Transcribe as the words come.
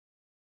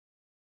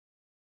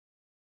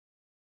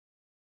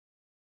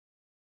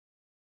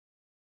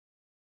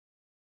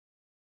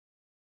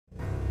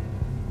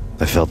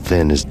I felt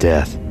thin as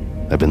death.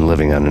 I've been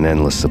living on an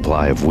endless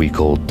supply of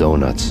week-old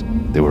donuts.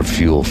 They were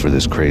fuel for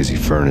this crazy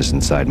furnace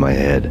inside my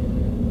head.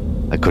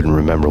 I couldn't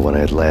remember when I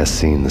had last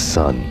seen the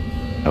sun.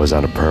 I was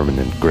on a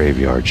permanent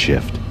graveyard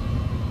shift.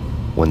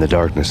 When the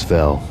darkness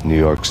fell, New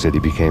York City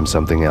became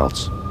something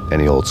else,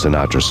 any old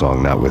Sinatra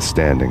song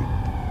notwithstanding.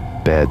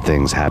 Bad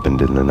things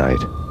happened in the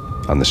night,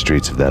 on the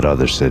streets of that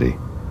other city,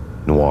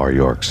 Noir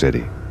York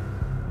City.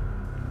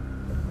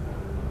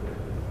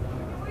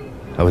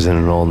 I was in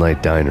an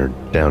all-night diner,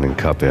 downing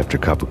cup after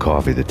cup of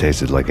coffee that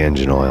tasted like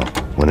engine oil,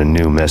 when a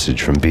new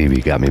message from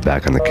BB got me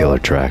back on the killer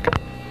track.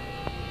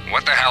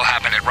 What the hell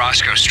happened at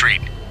Roscoe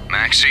Street?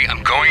 Maxie,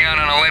 I'm going out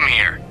on a limb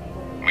here.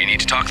 We need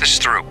to talk this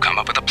through, come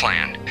up with a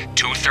plan.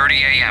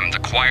 2:30 a.m., the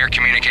Choir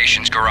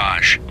Communications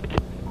Garage.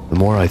 The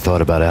more I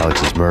thought about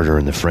Alex's murder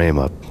and the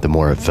frame-up, the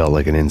more it felt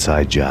like an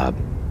inside job.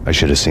 I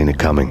should have seen it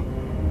coming.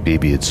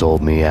 BB had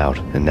sold me out,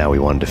 and now he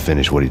wanted to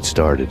finish what he'd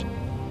started.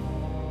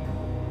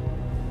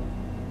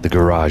 The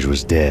garage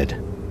was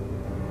dead.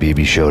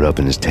 BB showed up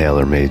in his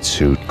tailor-made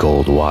suit,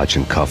 gold watch,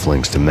 and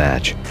cufflinks to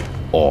match,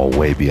 all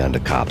way beyond a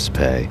cop's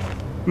pay.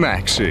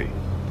 Maxie.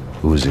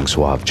 Oozing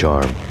suave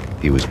charm,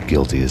 he was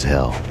guilty as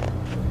hell.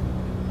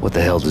 What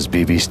the hell does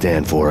BB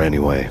stand for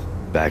anyway?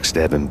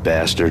 Backstabbing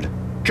bastard?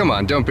 Come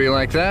on, don't be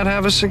like that.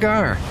 Have a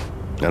cigar.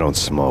 I don't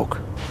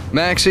smoke.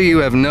 Maxie, you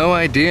have no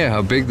idea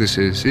how big this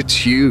is. It's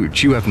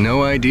huge. You have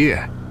no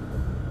idea.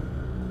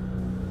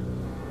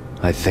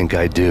 I think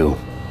I do.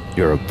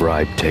 You're a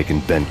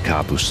bribe-taking bent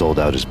cop who sold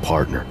out his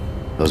partner.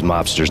 Those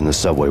mobsters in the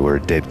subway were a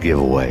dead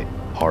giveaway.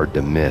 Hard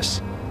to miss.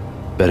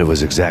 Bet it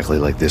was exactly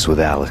like this with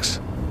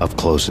Alex. Up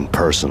close and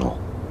personal.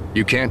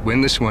 You can't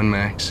win this one,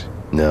 Max.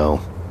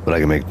 No, but I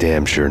can make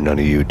damn sure none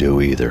of you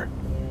do either.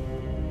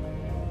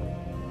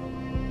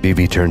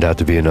 BB turned out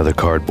to be another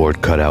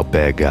cardboard cutout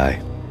bad guy.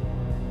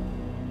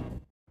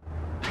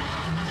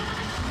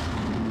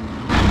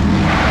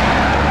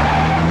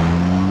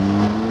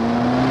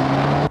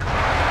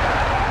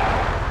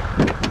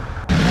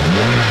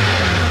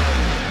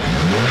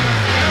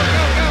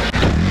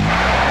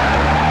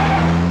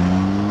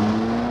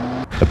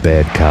 A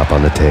bad cop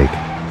on the take,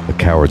 a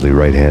cowardly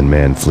right-hand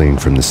man fleeing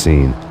from the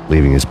scene,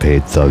 leaving his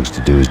paid thugs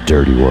to do his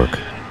dirty work.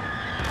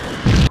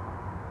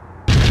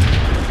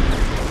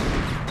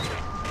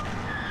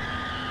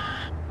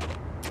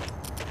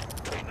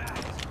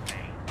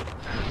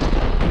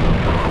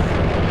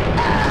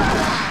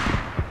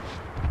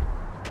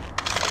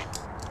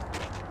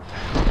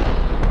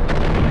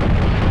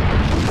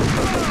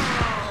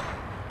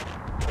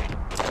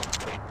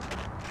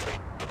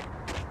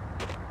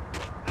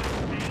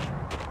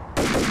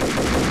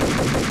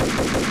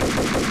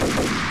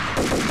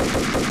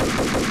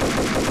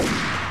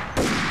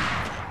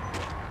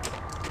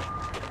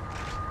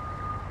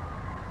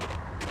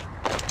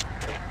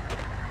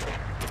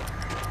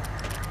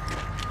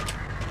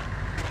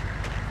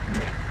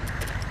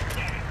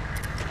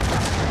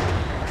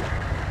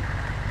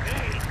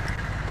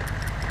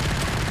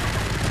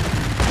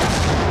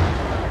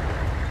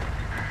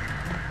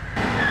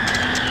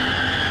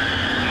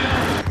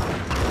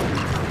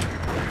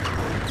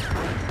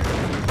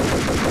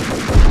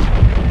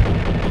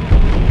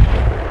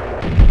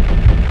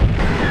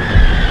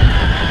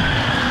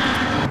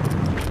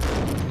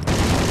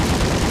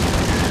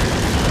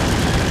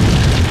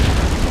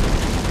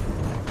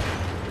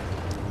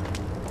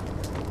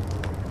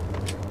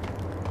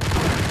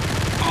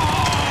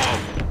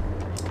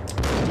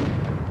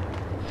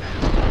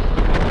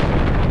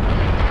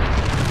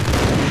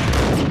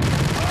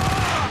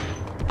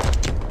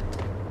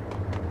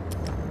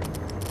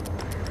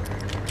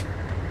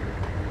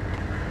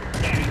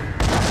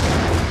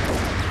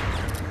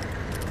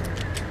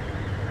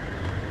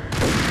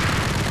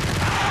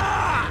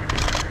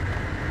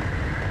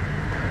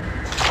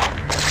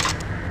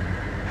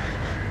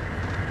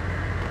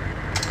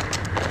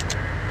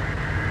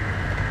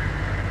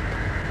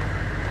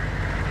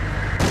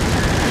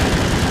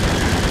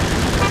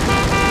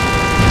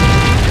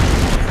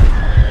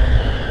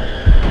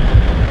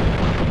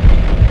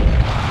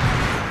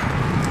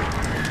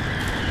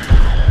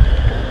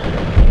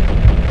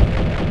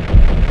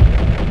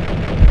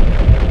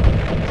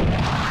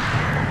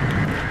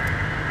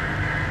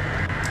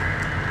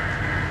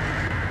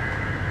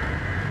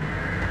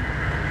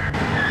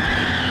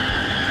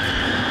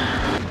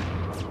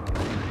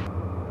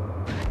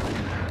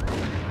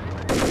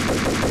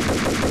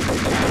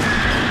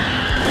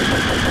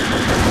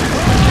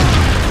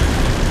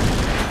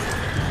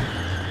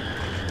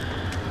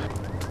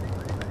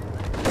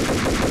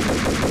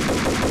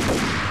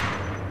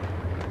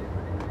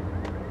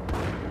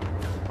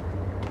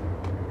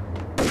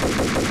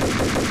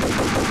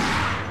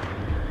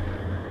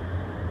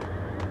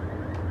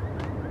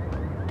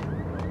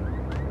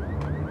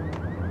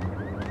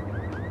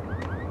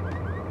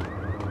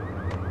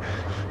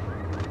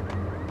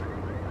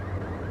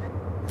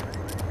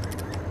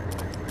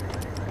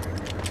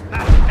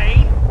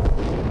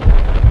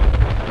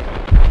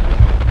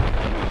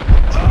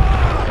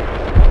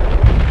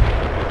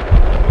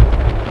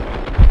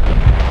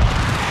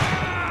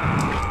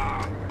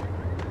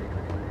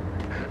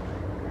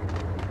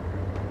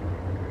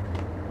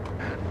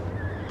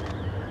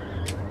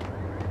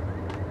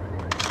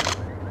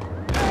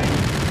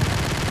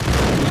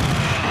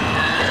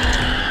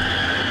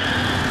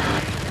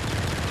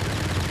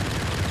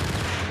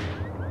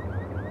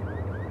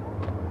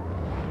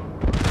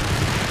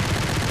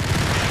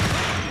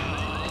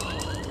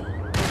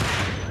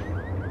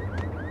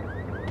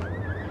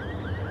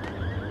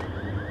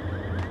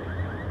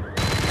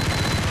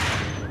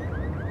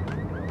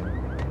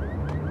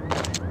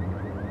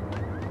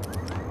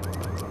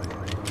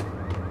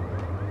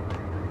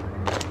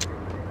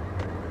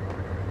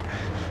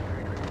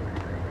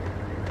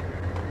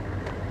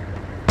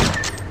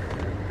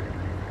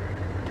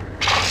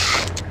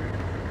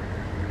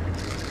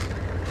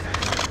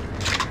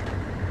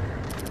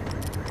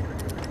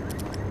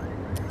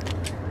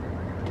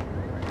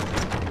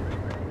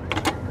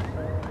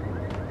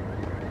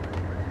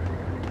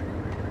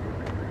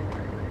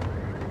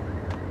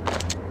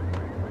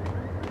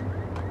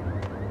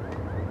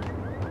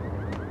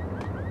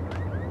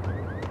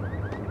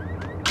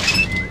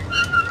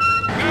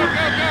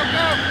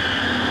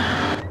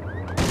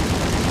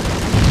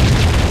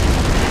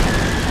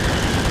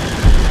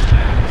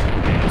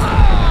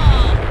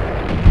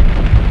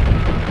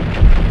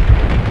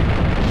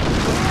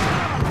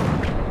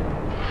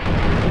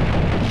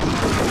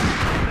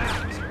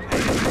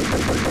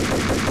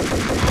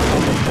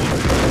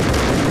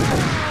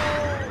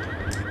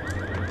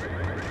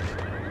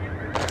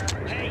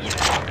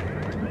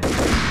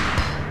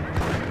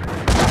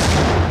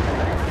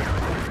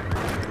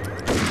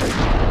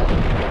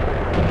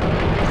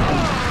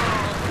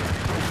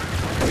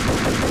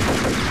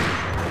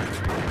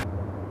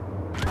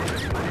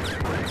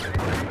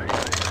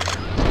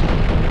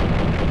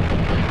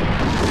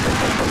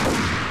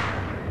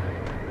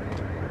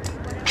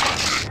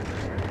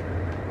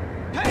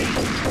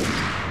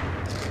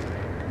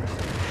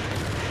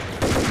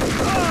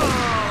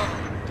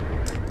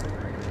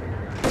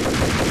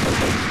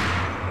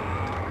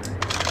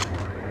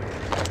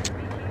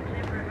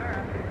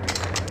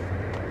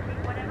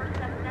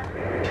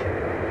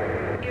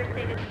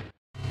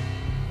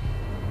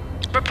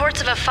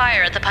 Reports of a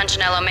fire at the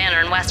Punchinello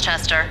Manor in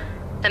Westchester.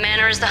 The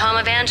manor is the home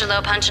of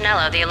Angelo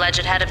Punchinello, the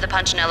alleged head of the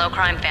Punchinello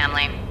crime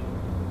family.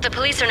 The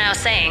police are now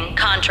saying,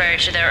 contrary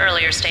to their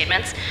earlier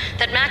statements,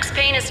 that Max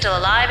Payne is still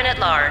alive and at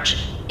large.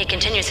 He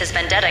continues his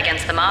vendetta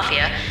against the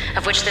Mafia,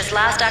 of which this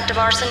last act of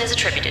arson is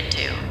attributed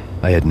to.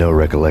 I had no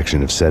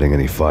recollection of setting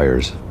any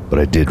fires, but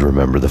I did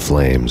remember the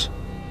flames.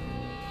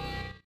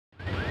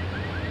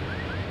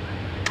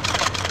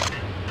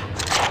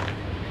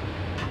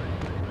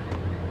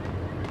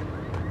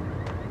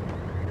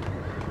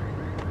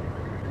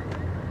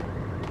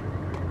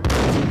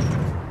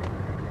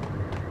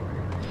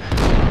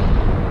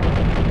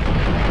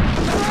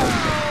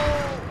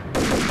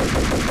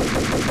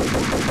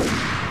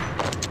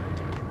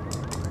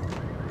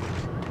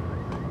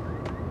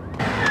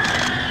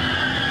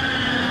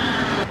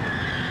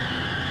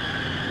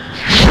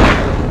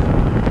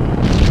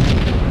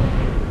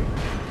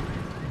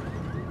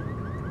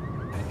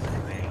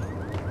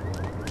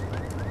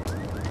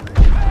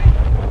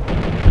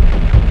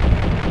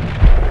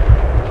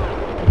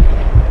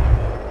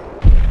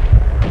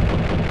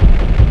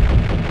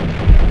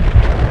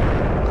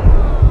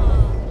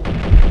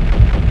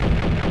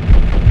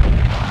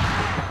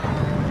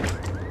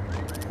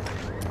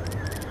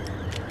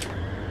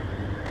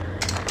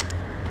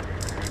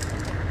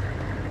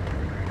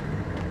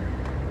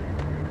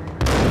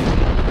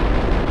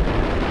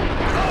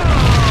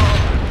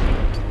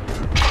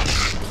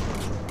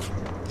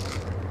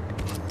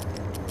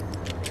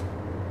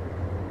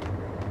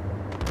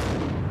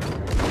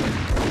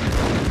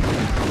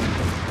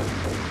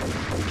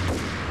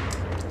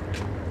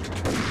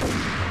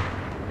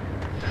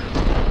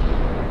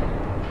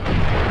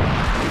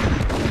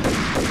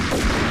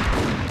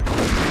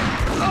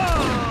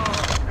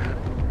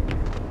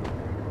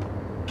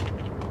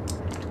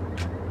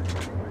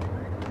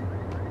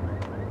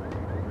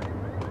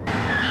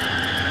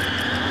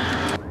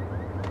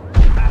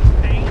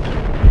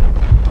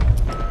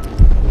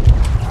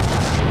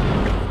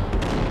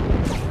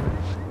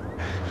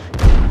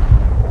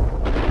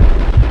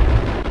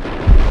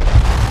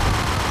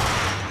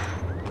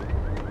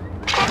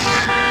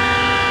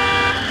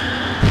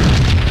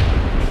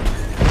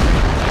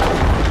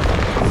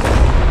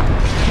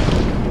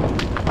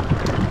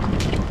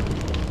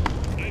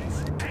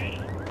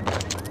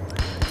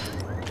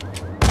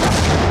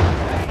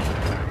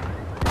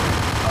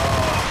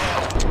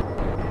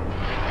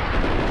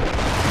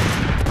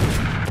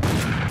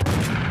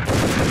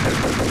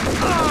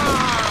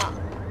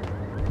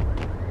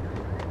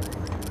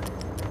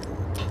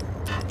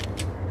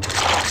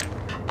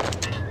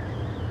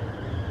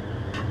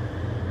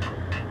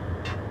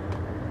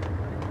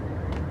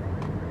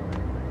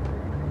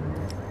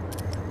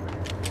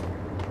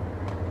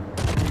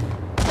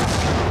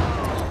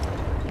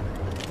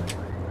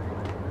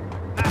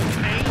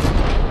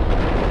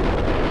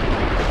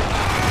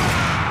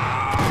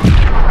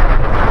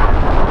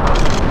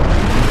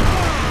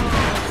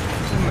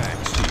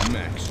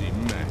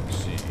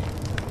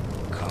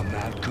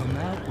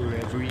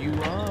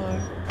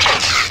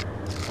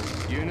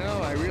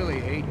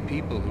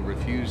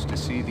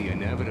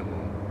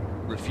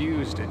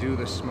 Refuse to do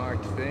the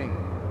smart thing.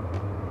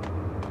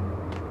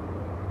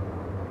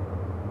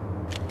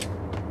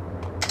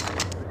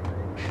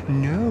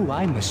 No,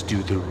 I must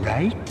do the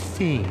right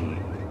thing.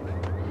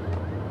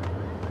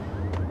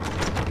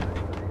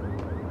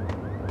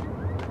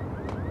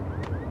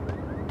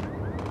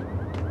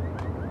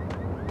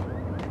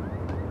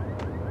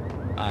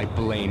 I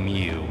blame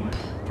you.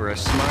 For a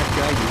smart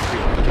guy, you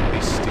really can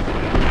be stupid.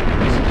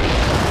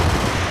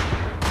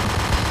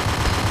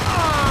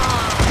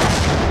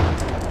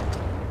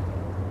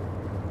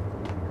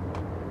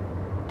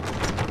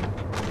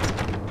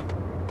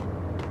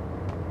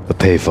 The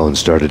payphone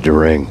started to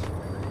ring.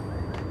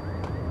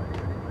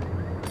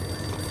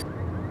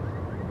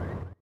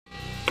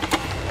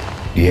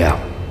 Yeah.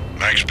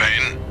 Max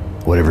Payne?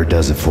 Whatever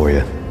does it for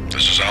you.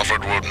 This is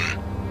Alfred Woden.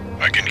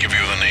 I can give you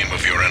the name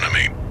of your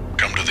enemy.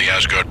 Come to the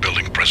Asgard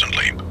building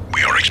presently.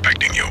 We are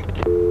expecting you.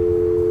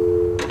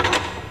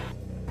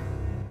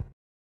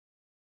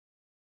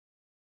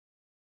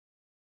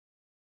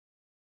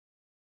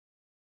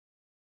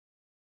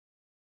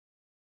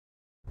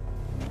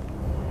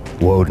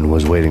 Woden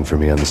was waiting for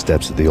me on the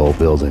steps of the old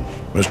building.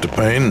 Mr.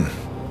 Payne,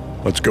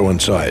 let's go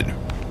inside.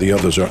 The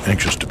others are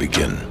anxious to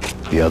begin.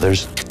 The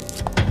others?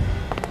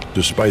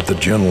 Despite the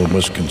general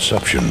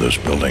misconception, this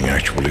building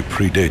actually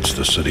predates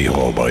the City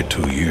Hall by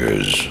 2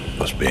 years,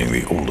 thus being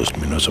the oldest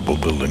municipal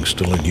building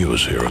still in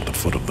use here at the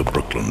foot of the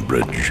Brooklyn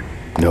Bridge.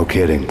 No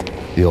kidding.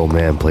 The old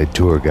man played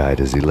tour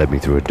guide as he led me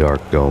through a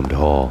dark, domed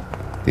hall.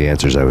 The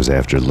answers I was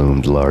after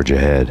loomed large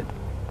ahead.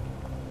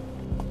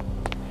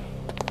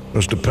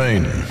 Mr.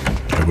 Payne,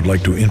 I would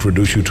like to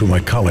introduce you to my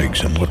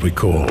colleagues in what we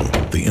call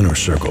the Inner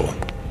Circle.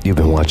 You've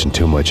been watching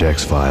too much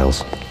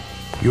X-Files.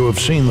 You have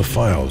seen the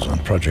files on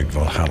Project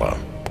Valhalla.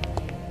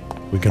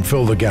 We can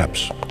fill the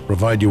gaps,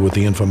 provide you with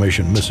the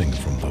information missing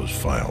from those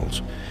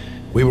files.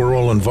 We were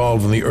all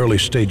involved in the early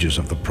stages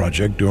of the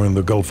project during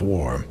the Gulf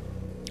War.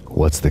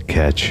 What's the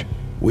catch?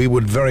 We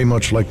would very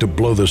much like to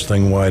blow this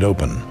thing wide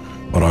open,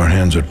 but our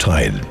hands are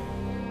tied.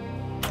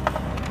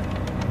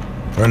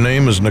 Her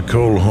name is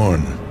Nicole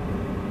Horn.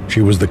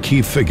 She was the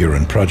key figure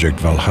in Project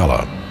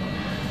Valhalla.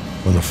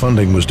 When the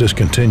funding was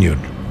discontinued,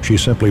 she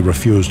simply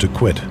refused to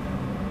quit.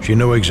 She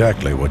knew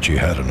exactly what she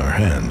had in her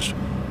hands.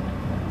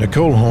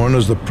 Nicole Horn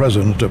is the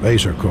president of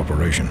Acer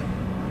Corporation.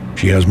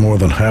 She has more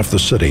than half the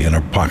city in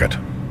her pocket.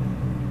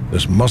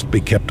 This must be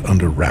kept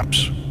under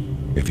wraps.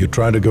 If you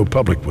try to go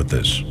public with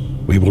this,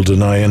 we will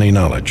deny any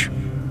knowledge.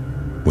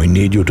 We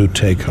need you to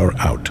take her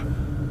out.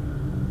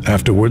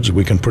 Afterwards,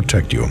 we can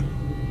protect you.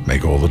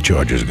 Make all the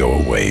charges go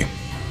away.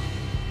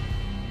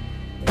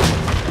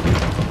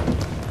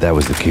 That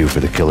was the cue for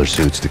the killer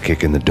suits to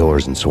kick in the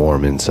doors and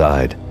swarm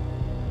inside.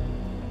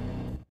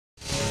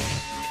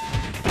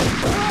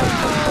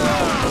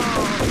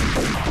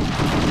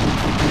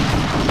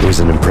 It was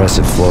an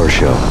impressive floor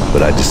show,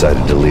 but I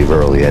decided to leave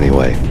early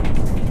anyway.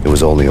 It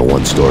was only a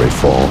one-story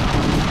fall.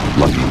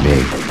 Lucky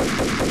me.